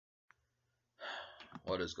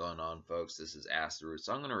What is going on, folks? This is Asteroid.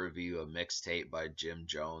 So I'm going to review a mixtape by Jim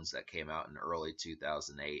Jones that came out in early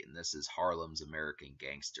 2008, and this is Harlem's American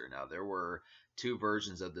Gangster. Now, there were two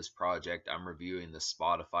versions of this project. I'm reviewing the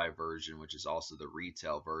Spotify version, which is also the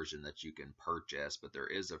retail version that you can purchase, but there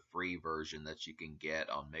is a free version that you can get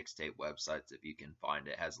on mixtape websites if you can find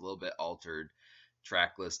it. It has a little bit altered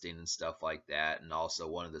track listing and stuff like that. And also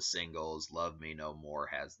one of the singles, Love Me No More,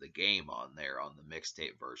 has the game on there on the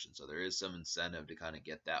mixtape version. So there is some incentive to kind of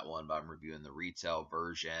get that one, but I'm reviewing the retail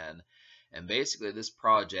version. And basically this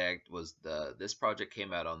project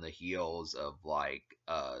came out on the heels of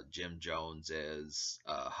Jim Jones's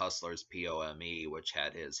Hustler's POME, which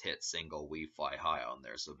had his hit single We Fly High on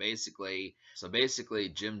there. So basically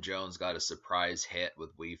Jim Jones got a surprise hit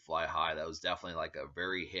with We Fly High. That was definitely like a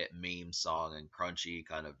very hit meme song and crunchy,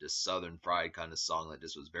 kind of just Southern fried kind of song that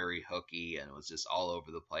just was very hooky and it was just all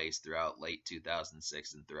over the place throughout late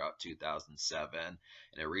 2006 and throughout 2007.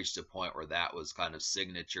 And it reached a point where that was kind of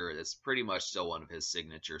signature. It's pretty much still one of his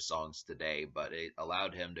signature songs today, but it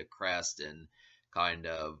allowed him to crest and kind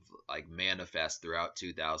of like manifest throughout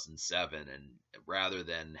 2007. And rather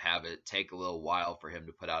than have it take a little while for him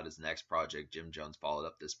to put out his next project, Jim Jones followed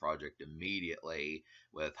up this project immediately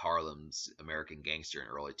with Harlem's American Gangster in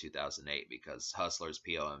early 2008, because Hustler's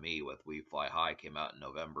POME with We Fly High came out in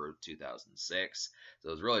November of 2006. So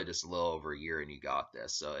it was really just a little over a year and you got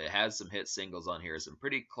this. So it has some hit singles on here, some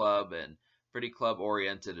pretty club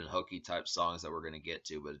oriented and hooky type songs that we're going to get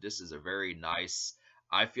to, but this is a very nice,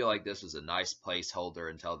 I feel like this was a nice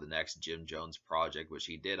placeholder until the next Jim Jones project, which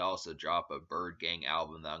he did also drop a Bird Gang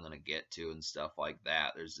album that I'm going to get to and stuff like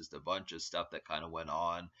that. There's just a bunch of stuff that kind of went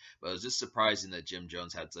on, but it was just surprising that Jim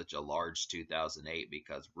Jones had such a large 2008,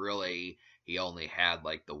 because really he only had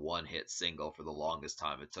like the one hit single for the longest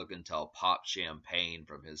time. It took until Pop Champagne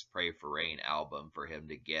from his Pray for Rain album for him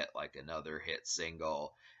to get like another hit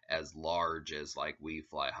single as large as like We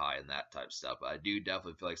Fly High and that type stuff. But I do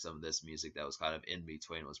definitely feel like some of this music that was kind of in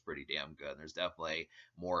between was pretty damn good. And there's definitely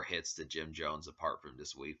more hits to Jim Jones apart from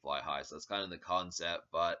just We Fly High. So that's kind of the concept.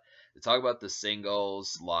 But to talk about the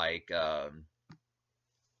singles,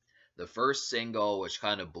 the first single, which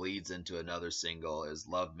kind of bleeds into another single, is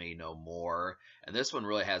Love Me No More. And this one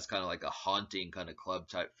really has kind of like a haunting kind of club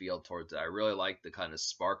type feel towards it. I really like the kind of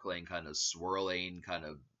sparkling, kind of swirling, kind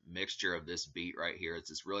of mixture of this beat right here. It's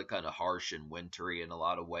just really kind of harsh and wintry in a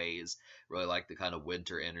lot of ways. Really like the kind of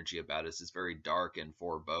winter energy about it. It's just very dark and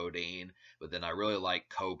foreboding. But then I really like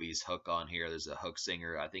Kobe's hook on here. There's a hook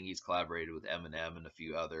singer. I think he's collaborated with Eminem and a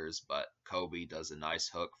few others, but Kobe does a nice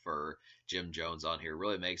hook for Jim Jones on here.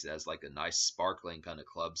 Really makes it as like a nice sparkling kind of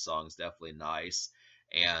club song. It's definitely nice.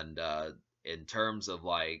 And in terms of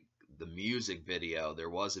like the music video, there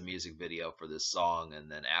was a music video for this song, and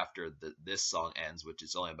then after this song ends, which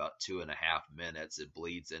is only about 2.5 minutes, it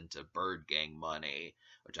bleeds into Bird Gang Money,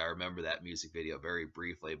 which I remember that music video very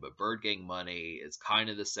briefly. But Bird Gang Money is kind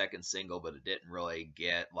of the second single, but it didn't really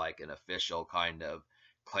get like an official kind of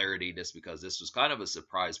clarity, just because this was kind of a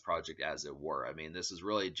surprise project, as it were. I mean, this is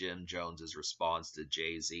really Jim Jones's response to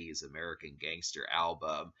Jay-Z's American Gangster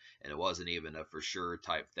album, and it wasn't even a for sure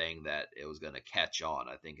type thing that it was going to catch on,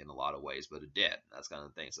 I think, in a lot of ways, but it did. That's kind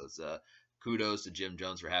of the thing. So it's kudos to Jim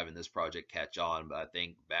Jones for having this project catch on. But I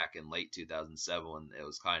think back in late 2007, when it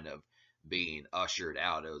was kind of being ushered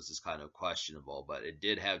out, it was just kind of questionable. But it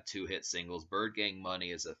did have two hit singles. Bird Gang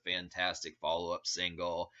Money is a fantastic follow-up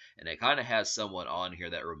single, and it kind of has someone on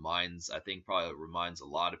here that probably reminds a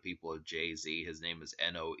lot of people of Jay-Z. His name is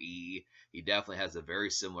N.O.E. He definitely has a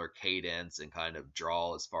very similar cadence and kind of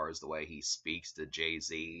drawl as far as the way he speaks to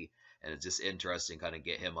Jay-Z. And it's just interesting kind of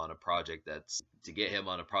get him on a project that's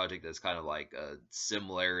kind of like a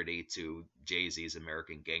similarity to Jay-Z's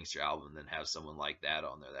American Gangster album, and then have someone like that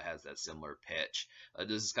on there that has that similar pitch.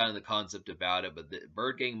 This is kind of the concept about it, but the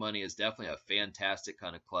Bird Gang Money is definitely a fantastic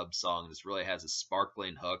kind of club song. This really has a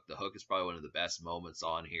sparkling hook. The hook is probably one of the best moments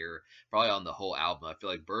on here, probably on the whole album. I feel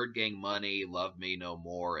like Bird Gang Money, Love Me No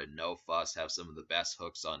More, and No Fuss have some of the best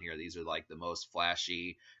hooks on here. These are like the most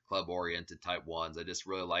flashy, club-oriented type ones. I just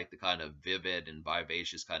really like the kind of vivid and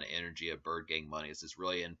vivacious kind of energy of Bird Gang Money. It's just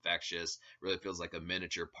really infectious. Really feels like a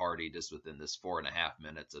miniature party just within this 4.5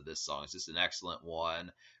 minutes of this song. It's just an excellent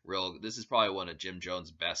one. This is probably one of Jim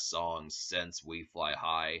Jones' best songs since We Fly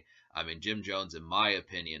High. I mean, Jim Jones, in my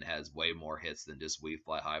opinion, has way more hits than just We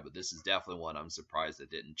Fly High, but this is definitely one I'm surprised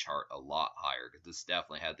that didn't chart a lot higher, because this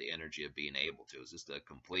definitely had the energy of being able to. It's just a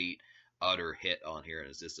complete utter hit on here, and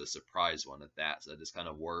it's just a surprise one at that. So it just kind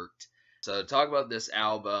of worked. So to talk about this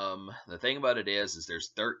album, the thing about it is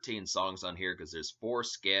there's 13 songs on here because there's 4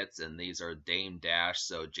 skits, and these are Dame Dash.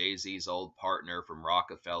 So Jay-Z's old partner from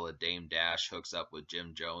Rockefeller, Dame Dash, hooks up with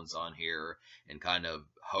Jim Jones on here and kind of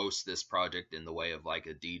hosts this project in the way of like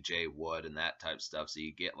a DJ would and that type of stuff. So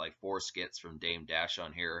you get like 4 skits from Dame Dash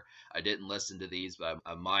on here. I didn't listen to these, but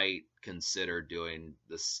I might consider doing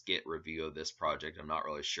the skit review of this project. I'm not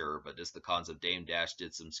really sure, but just the concept. Dame Dash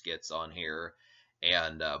did some skits on here,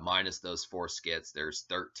 and minus those 4 skits, there's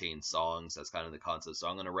 13 songs. That's kind of the concept. So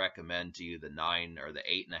I'm going to recommend to you the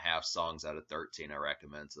 8.5 songs out of 13 I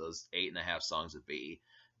recommend. So those 8.5 songs would be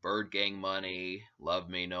Bird Gang Money, Love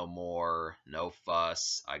Me No More, No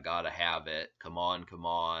Fuss, I Gotta Have It, Come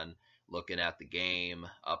On, Looking at the Game,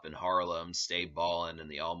 Up in Harlem, Stay Ballin',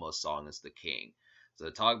 and the Almost song is The King. So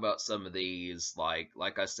to talk about some of these, like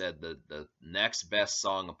I said, the next best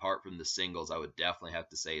song apart from the singles, I would definitely have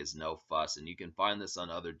to say is No Fuss, and you can find this on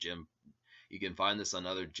other Jim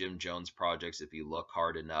Jones projects if you look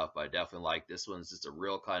hard enough. But I definitely like this one. It's just a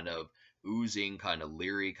real kind of oozing, kind of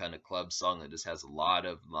leery, kind of club song that just has a lot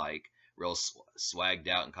of like real swagged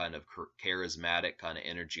out and kind of charismatic kind of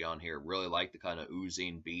energy on here. Really like the kind of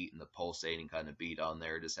oozing beat and the pulsating kind of beat on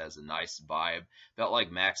there. It just has a nice vibe. Felt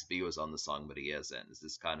like Max B was on the song, but he isn't. It's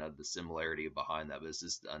just kind of the similarity behind that. But it's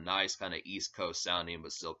just a nice kind of East Coast sounding,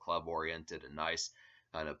 but still club oriented. A nice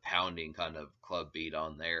kind of pounding kind of club beat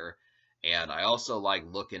on there. And I also like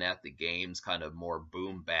Looking at the Games, kind of more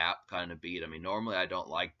boom bap kind of beat. I mean, normally I don't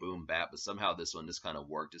like boom bap, but somehow this one just kind of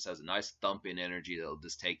worked. Just has a nice thumping energy that'll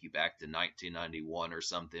just take you back to 1991 or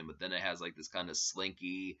something. But then it has like this kind of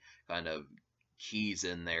slinky kind of keys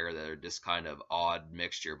in there that are just kind of odd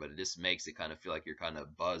mixture, but it just makes it kind of feel like you're kind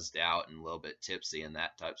of buzzed out and a little bit tipsy and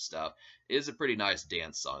that type of stuff. It is a pretty nice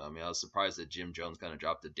dance song. I mean, I was surprised that Jim Jones kind of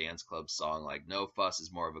dropped a dance club song. Like No Fuss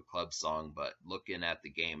is more of a club song, but Looking at the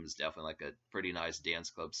Game is definitely like a pretty nice dance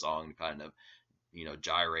club song to kind of,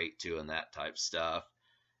 gyrate to and that type stuff.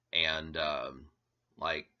 And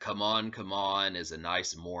like Come On is a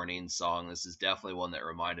nice morning song. This is definitely one that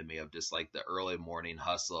reminded me of just like the early morning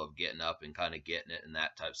hustle of getting up and kind of getting it and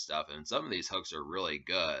that type of stuff. And some of these hooks are really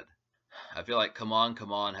good. I feel like Come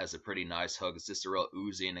On has a pretty nice hook. It's just a real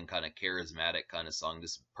oozing and kind of charismatic kind of song,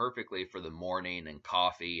 just perfectly for the morning and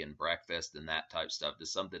coffee and breakfast and that type stuff.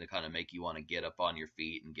 Just something to kind of make you want to get up on your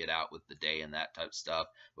feet and get out with the day and that type stuff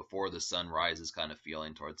before the sun rises, kind of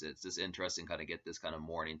feeling towards it. It's just interesting kind of get this kind of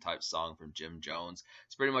morning type song from Jim Jones.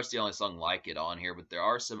 It's pretty much the only song like it on here, but there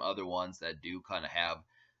are some other ones that do kind of have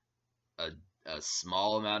a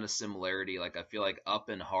small amount of similarity. Like I feel like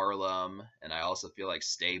Up in Harlem, and I also feel like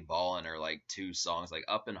Stay Ballin' are like 2 songs. Like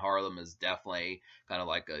Up in Harlem is definitely kind of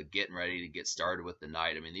like a getting ready to get started with the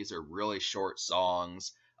night. I mean, these are really short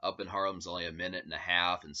songs. Up in Harlem's only a minute and a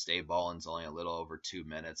half, and Stay Ballin's only a little over 2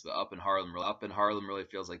 minutes. But Up in Harlem really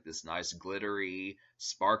feels like this nice, glittery,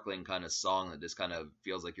 sparkling kind of song that just kind of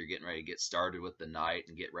feels like you're getting ready to get started with the night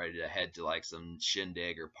and get ready to head to like some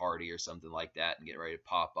shindig or party or something like that and get ready to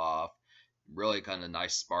pop off. Really kind of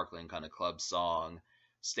nice, sparkling kind of club song.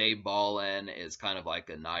 Stay Ballin' is kind of like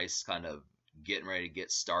a nice kind of getting ready to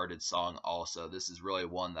get started song also. This is really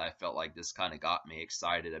one that I felt like this kind of got me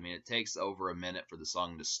excited. I mean, it takes over a minute for the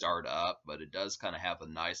song to start up, but it does kind of have a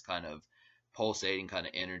nice kind of pulsating kind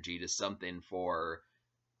of energy to something for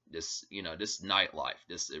just nightlife.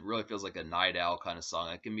 Just it really feels like a night owl kind of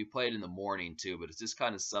song. It can be played in the morning too, but it's just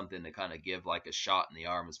kind of something to kind of give like a shot in the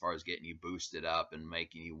arm as far as getting you boosted up and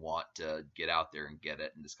making you want to get out there and get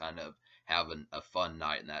it and just kind of have a fun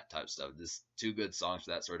night and that type of stuff. Just 2 good songs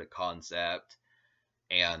for that sort of concept.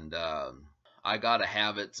 And I Gotta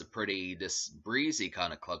Have It's a pretty just breezy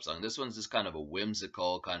kind of club song. This one's just kind of a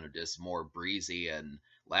whimsical, kind of just more breezy and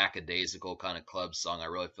lackadaisical kind of club song. I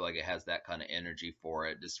really feel like it has that kind of energy for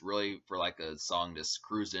it. Just really for like a song just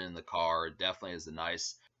cruising in the car. It definitely is a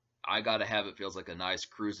nice. I Gotta Have It feels like a nice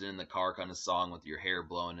cruising in the car kind of song with your hair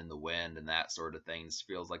blowing in the wind and that sort of thing. It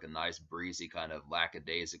feels like a nice breezy kind of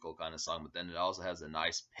lackadaisical kind of song, but then it also has a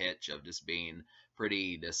nice pitch of just being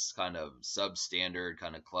pretty this kind of substandard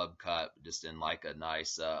kind of club cut, just in like a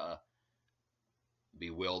nice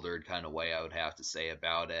bewildered kind of way, I would have to say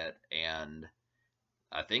about it. And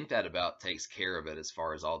I think that about takes care of it as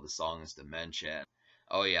far as all the songs to mention.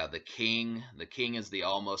 Oh yeah, The King. The King is the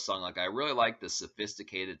almost song. Like I really like the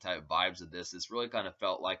sophisticated type vibes of this. This really kind of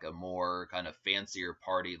felt like a more kind of fancier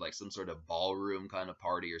party, like some sort of ballroom kind of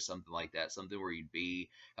party or something like that. Something where you'd be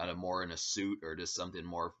kind of more in a suit or just something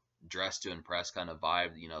more dressed to impress kind of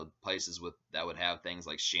vibe. Places with that would have things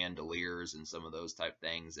like chandeliers and some of those type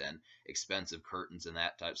things and expensive curtains and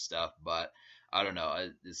that type stuff. But I don't know.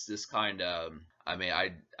 It's this kind of. I mean,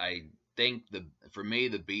 I think for me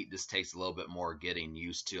the beat just takes a little bit more getting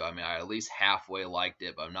used to. I mean, I at least halfway liked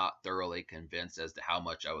it, but I'm not thoroughly convinced as to how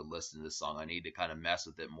much I would listen to this song. I need to kind of mess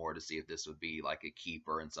with it more to see if this would be like a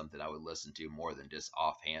keeper and something I would listen to more than just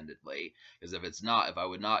offhandedly. Because if it's not, if I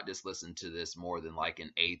would not just listen to this more than like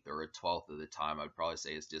an eighth or a 12th of the time, I'd probably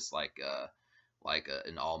say it's just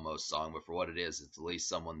an almost song. But for what it is, it's at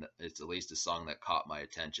least it's at least a song that caught my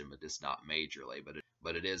attention, but just not majorly.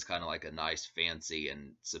 But it is kind of like a nice, fancy,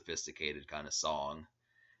 and sophisticated kind of song.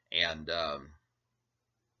 And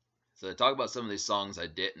so to talk about some of these songs I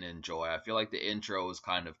didn't enjoy, I feel like the intro was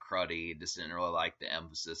kind of cruddy. Just didn't really like the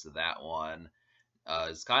emphasis of that one.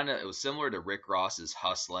 It was similar to Rick Ross's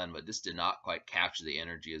 "Hustlin'," but just did not quite capture the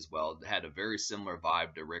energy as well. It had a very similar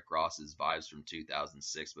vibe to Rick Ross's vibes from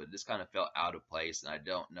 2006, but it just kind of felt out of place, and I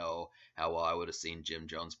don't know how well I would have seen Jim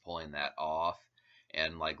Jones pulling that off.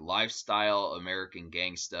 And like Lifestyle, American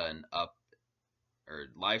Gangsta,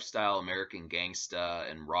 Lifestyle, American Gangsta,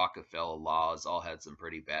 and Rockefeller Laws all had some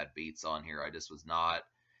pretty bad beats on here. I just was not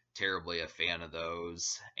terribly a fan of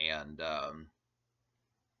those, and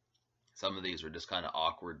some of these were just kind of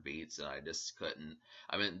awkward beats, and I just couldn't.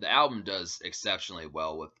 I mean, the album does exceptionally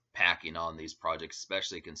well with packing on these projects,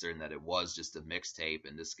 especially considering that it was just a mixtape,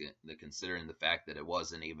 and just considering the fact that it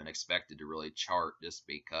wasn't even expected to really chart, just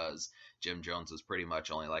because Jim Jones was pretty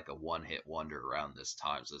much only like a one-hit wonder around this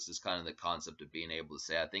time. So it's just kind of the concept of being able to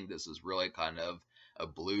say, I think this was really kind of a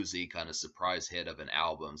bluesy kind of surprise hit of an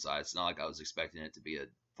album. So it's not like I was expecting it to be a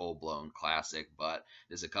full-blown classic, but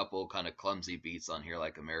there's a couple kind of clumsy beats on here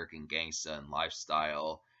like American Gangsta and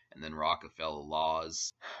Lifestyle, and then Rockefeller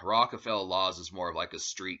Laws. Rockefeller Laws was more of like a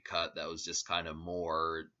street cut that was just kind of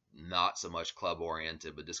more not so much club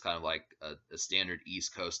oriented, but just kind of like a standard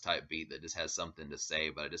East Coast type beat that just has something to say,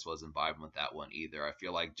 but I just wasn't vibing with that one either. I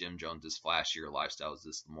feel like Jim Jones's flashier lifestyle is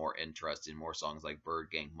just more interesting. More songs like Bird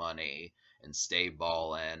Gang Money and Stay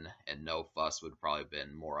Ballin' and No Fuss would probably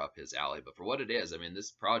been more up his alley. But for what it is, I mean, this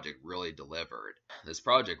project really delivered.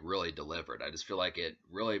 I just feel like it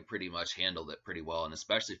really pretty much handled it pretty well, and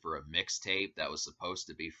especially for a mixtape that was supposed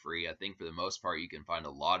to be free. I think for the most part you can find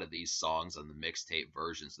a lot of these songs on the mixtape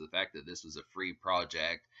version. So the fact that this was a free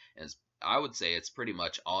project is, I would say, it's pretty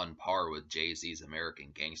much on par with Jay-Z's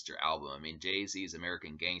American Gangster album. I mean, Jay-Z's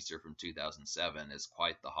American Gangster from 2007 is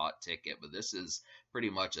quite the hot ticket, but this is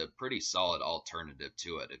pretty much a pretty solid alternative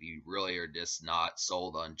to it. If you really are just not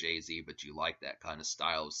sold on Jay-Z, but you like that kind of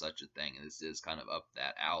style of such a thing, and this is kind of up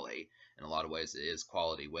that alley. In a lot of ways, it is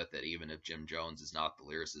quality with it, even if Jim Jones is not the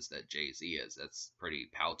lyricist that Jay-Z is. That's pretty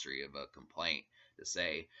paltry of a complaint to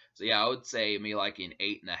say. So yeah, I would say me liking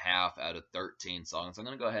 8.5 out of 13 songs. I'm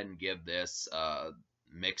gonna go ahead and give this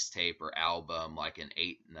mixtape or album like an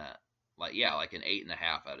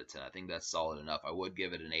 8.5 out of 10. I think that's solid enough. I would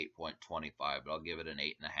give it an 8.25, but I'll give it an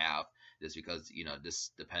 8.5 just because, you know,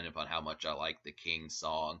 just depending upon how much I like the King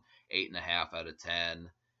song. 8.5 out of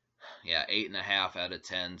 10. Yeah, 8.5 out of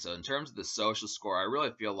 10. So in terms of the social score, I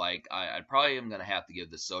really feel like I probably am going to have to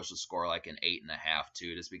give the social score like an 8.5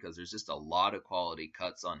 too, just because there's just a lot of quality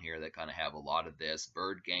cuts on here that kind of have a lot of this.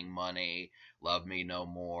 Bird Gang Money, Love Me No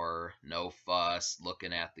More, No Fuss,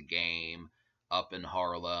 Looking at the Game, Up in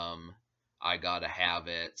Harlem, I Gotta Have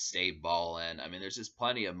It, Stay Ballin'. I mean, there's just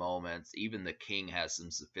plenty of moments. Even the King has some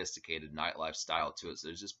sophisticated nightlife style to it. So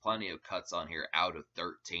there's just plenty of cuts on here out of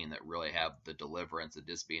 13 that really have the deliverance of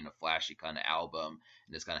just being a flashy kind of album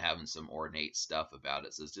and just kind of having some ornate stuff about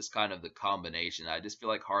it. So it's just kind of the combination. I just feel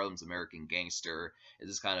like Harlem's American Gangster is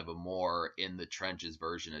just kind of a more in the trenches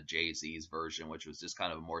version of Jay-Z's version, which was just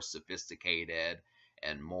kind of a more sophisticated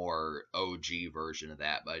and more OG version of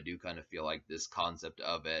that. But I do kind of feel like this concept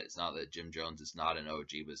of it, it's not that Jim Jones is not an OG,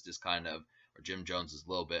 but it's just kind of, or Jim Jones is a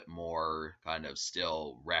little bit more kind of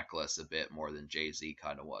still reckless a bit more than Jay-Z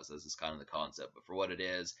kind of was. This is kind of the concept. But for what it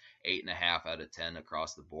is, 8.5 out of 10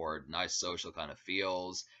 across the board. Nice social kind of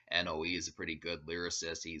feels. NOE is a pretty good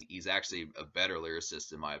lyricist. He's actually a better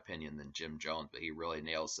lyricist in my opinion than Jim Jones, but he really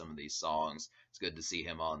nails some of these songs. It's good to see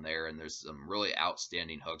him on there, and there's some really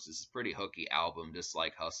outstanding hooks. This is a pretty hooky album, just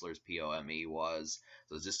like Hustler's POME was.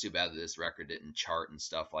 So it's just too bad that this record didn't chart and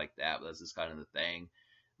stuff like that, but that's just kind of the thing.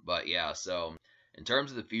 But yeah, so in terms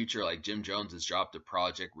of the future, like Jim Jones has dropped a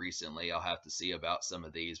project recently. I'll have to see about some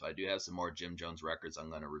of these, but I do have some more Jim Jones records I'm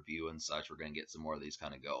going to review and such. We're going to get some more of these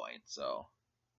kind of going. So